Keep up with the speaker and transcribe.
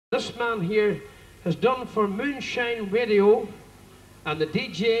This man here has done for Moonshine Radio and the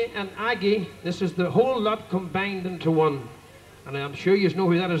DJ and Aggie. This is the whole lot combined into one. And I'm sure you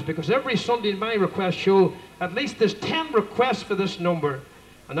know who that is, because every Sunday in my request show, at least there's 10 requests for this number.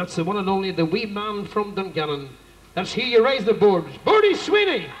 And that's the one and only, the wee man from Dungannon. That's He You Raise the Boards, Birdy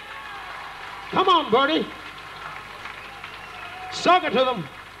Sweeny. Come on, Birdy. Suck it to them.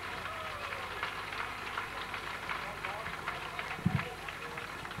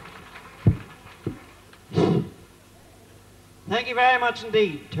 Thank you very much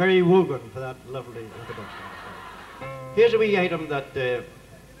indeed, Terry Wogan, for that lovely introduction. Here's a wee item that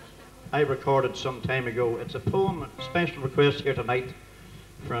I recorded some time ago. It's a poem, a special request here tonight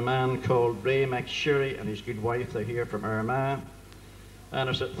for a man called Ray McSherry and his good wife. They're here from Armagh. And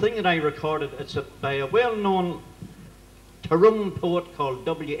it's a thing that I recorded. It's by a well-known Tyrone poet called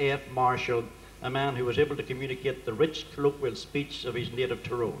W.F. Marshall, a man who was able to communicate the rich colloquial speech of his native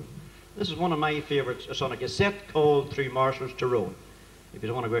Tyrone. This is one of my favourites. It's on a cassette called Through Marshall's Tyrone. If you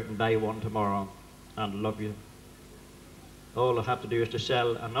don't want to go out and buy one tomorrow, and love you, all I have to do is to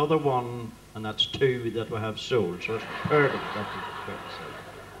sell another one, and that's 2 that we have sold. So it's perfect.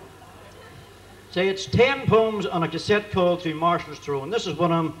 Say it's 10 poems on a cassette called Through Marshall's Tyrone. This is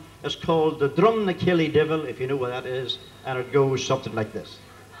one of them. It's called the Drumnakilly Devil, if you know what that is, and it goes something like this.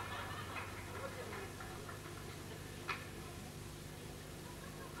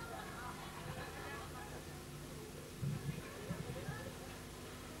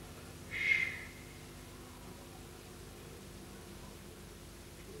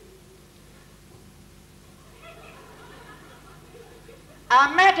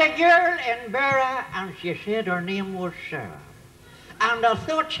 I met a girl in Barra, and she said her name was Sarah. And I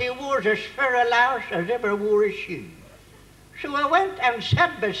thought she was as fair a louse as ever wore a shoe. So I went and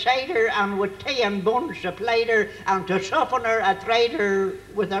sat beside her, and with tea and buns supplied her, and to soften her I tried her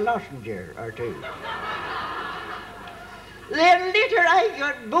with a lozenge or 2. Then later I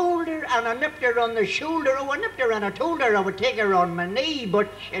got bolder, and I nipped her on the shoulder. Oh, I nipped her and I told her I would take her on my knee, but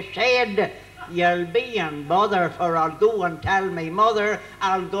she said, "You'll be in bother, for I'll go and tell me mother.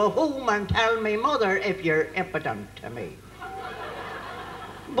 I'll go home and tell me mother if you're impotent to me."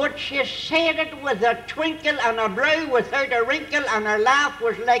 But she said it with a twinkle and a brow without a wrinkle, and her laugh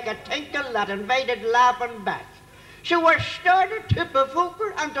was like a tinkle that invited laughing back. So I started to provoke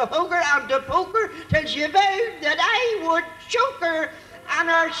her and to hug her and to poke her, till she vowed that I would choke her, and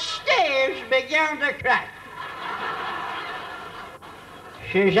her stairs began to crack.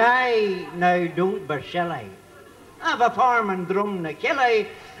 Says I, "Now don't be silly. I've a farm in Drumnakilly,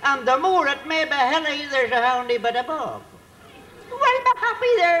 and the more it may be hilly, there's a handy bit above. We'll be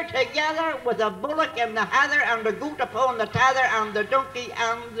happy there together, with a bullock in the heather, and the goat upon the tether, and the donkey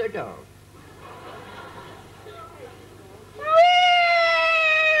and the dog." Well,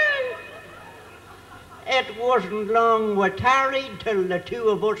 it wasn't long we tarried till the 2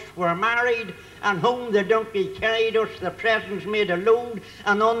 of us were married, and home the donkey carried us, the presents made a load,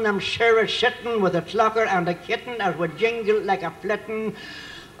 and on them Sarah sitting with a flocker and a kitten as we jingled like a flitting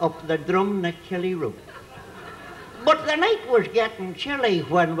up the Drumnakilly road. But the night was getting chilly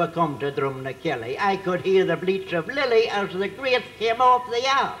when we come to Drumnakilly. I could hear the bleats of Lily as the grate came off the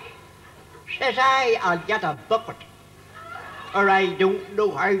arse. Says I, "I'll get a bucket," or I don't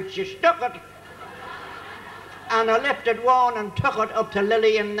know how she stuck it. And I lifted one and took it up to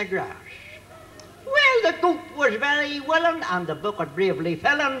Lily in the grass. Well, the goat was very willing and the bucket bravely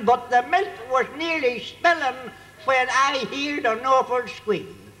filling, but the milk was nearly spilling when I heard an awful squeal.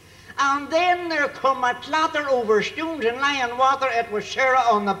 And then there come a clatter over stones and lying water. It was Sarah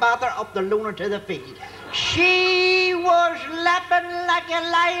on the batter up the Luna to the field. She was lapping like a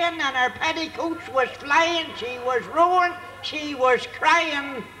lion, and her petticoats was flying. She was roaring, she was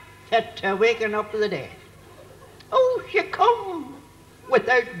crying, fit to waken up the dead. Oh, she come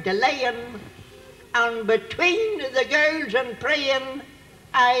without delaying, and between the girls and praying,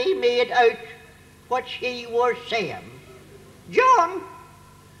 I made out what she was saying. "John,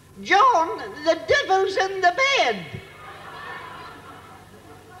 John, the devil's in the bed."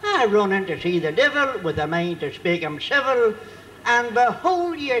 I run in to see the devil with a mind to speak him civil, and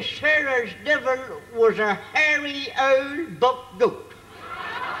behold ye, Sarah's devil was a hairy old buck goat,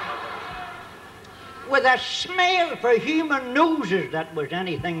 with a smell for human noses that was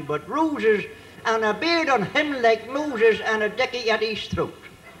anything but roses, and a beard on him like Moses, and a dicky at his throat.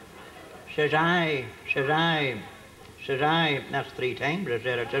 Says I, that's 3 times I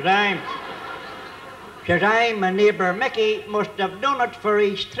said it. Says I, "My neighbour Mickey must have done it for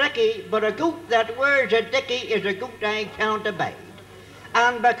his tricky, but a goat that wears a dicky is a goat I can't abide.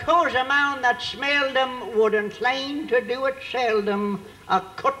 And because a man that smelled him would incline to do it seldom, a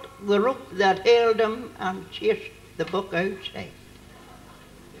cut the rope that held him and chased the buck outside.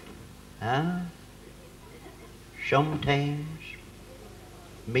 Ah, sometimes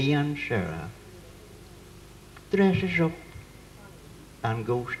me and Sarah dresses up and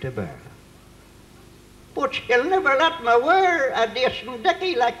goes to bed. But she'll never let me wear a decent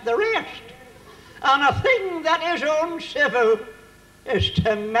dickie like the rest. And a thing that is uncivil is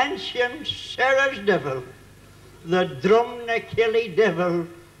to mention Sarah's devil, the Drumnakilly devil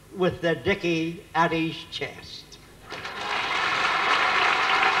with the dickie at his chest.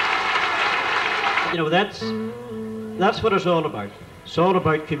 You know, that's what it's all about. It's all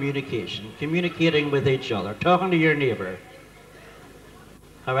about communication, communicating with each other, talking to your neighbour.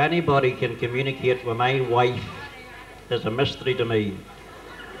 How anybody can communicate with my wife is a mystery to me.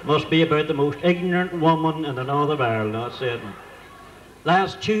 Must be about the most ignorant woman in the Northern Ireland, that's it.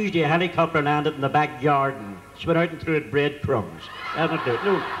 Last Tuesday, a helicopter landed in the back garden. She went out and threw it breadcrumbs. Hasn't it?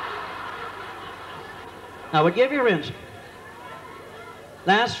 No. I would give you a rinse.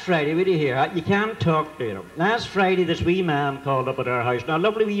 Last Friday, what do you hear? You can't talk to him. Last Friday, this wee man called up at our house. Now, a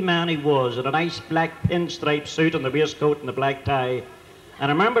lovely wee man he was, in a nice black pinstripe suit and the waistcoat and the black tie. And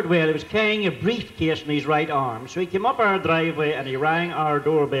I remembered well, he was carrying a briefcase in his right arm. So he came up our driveway and he rang our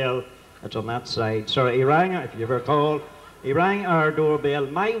doorbell. It's on that side. Sorry, he rang, if you recall, he rang our doorbell.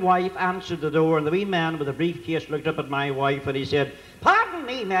 My wife answered the door and the wee man with the briefcase looked up at my wife and he said, "Pardon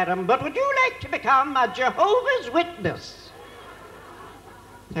me, madam, but would you like to become a Jehovah's Witness?"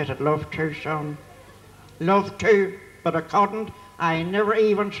 I said, "Love to, son. Love to, but I couldn't. I never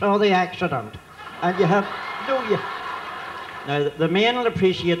even saw the accident." And you have, no, you... Now, the men will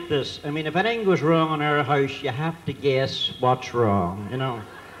appreciate this. I mean, if anything goes wrong in our house, you have to guess what's wrong, you know.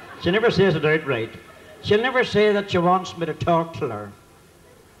 She never says it outright. She'll never say that she wants me to talk to her.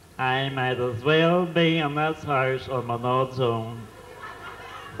 I might as well be in this house on my Nod's own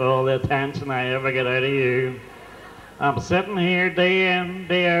for all the attention I ever get out of you. I'm sitting here day in,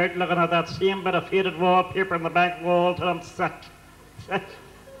 day out, looking at that same bit of faded wallpaper in the back wall till I'm sick. Sick.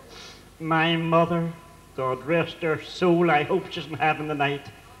 My mother, God rest her soul, I hope she's in heaven tonight.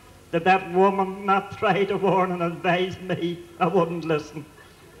 Did that woman not try to warn and advise me? I wouldn't listen.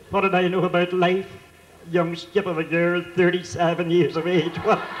 What did I know about life? Young skip of a girl, 37 years of age.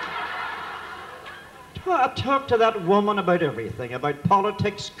 What? I talked to that woman about everything, about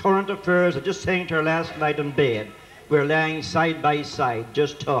politics, current affairs. I just sang to her last night in bed. We were lying side by side,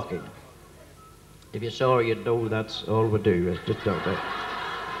 just talking. If you saw her, you'd know that's all we do, is just talk.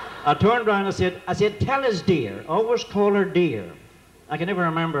 I turned around and I said, "Tell us, dear." Always call her dear. I can never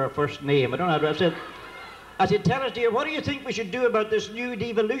remember her first name. I don't know. I said, "Tell us, dear, what do you think we should do about this new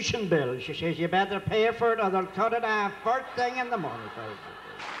devolution bill?" She says, "You better pay for it or they'll cut it off first thing in the morning."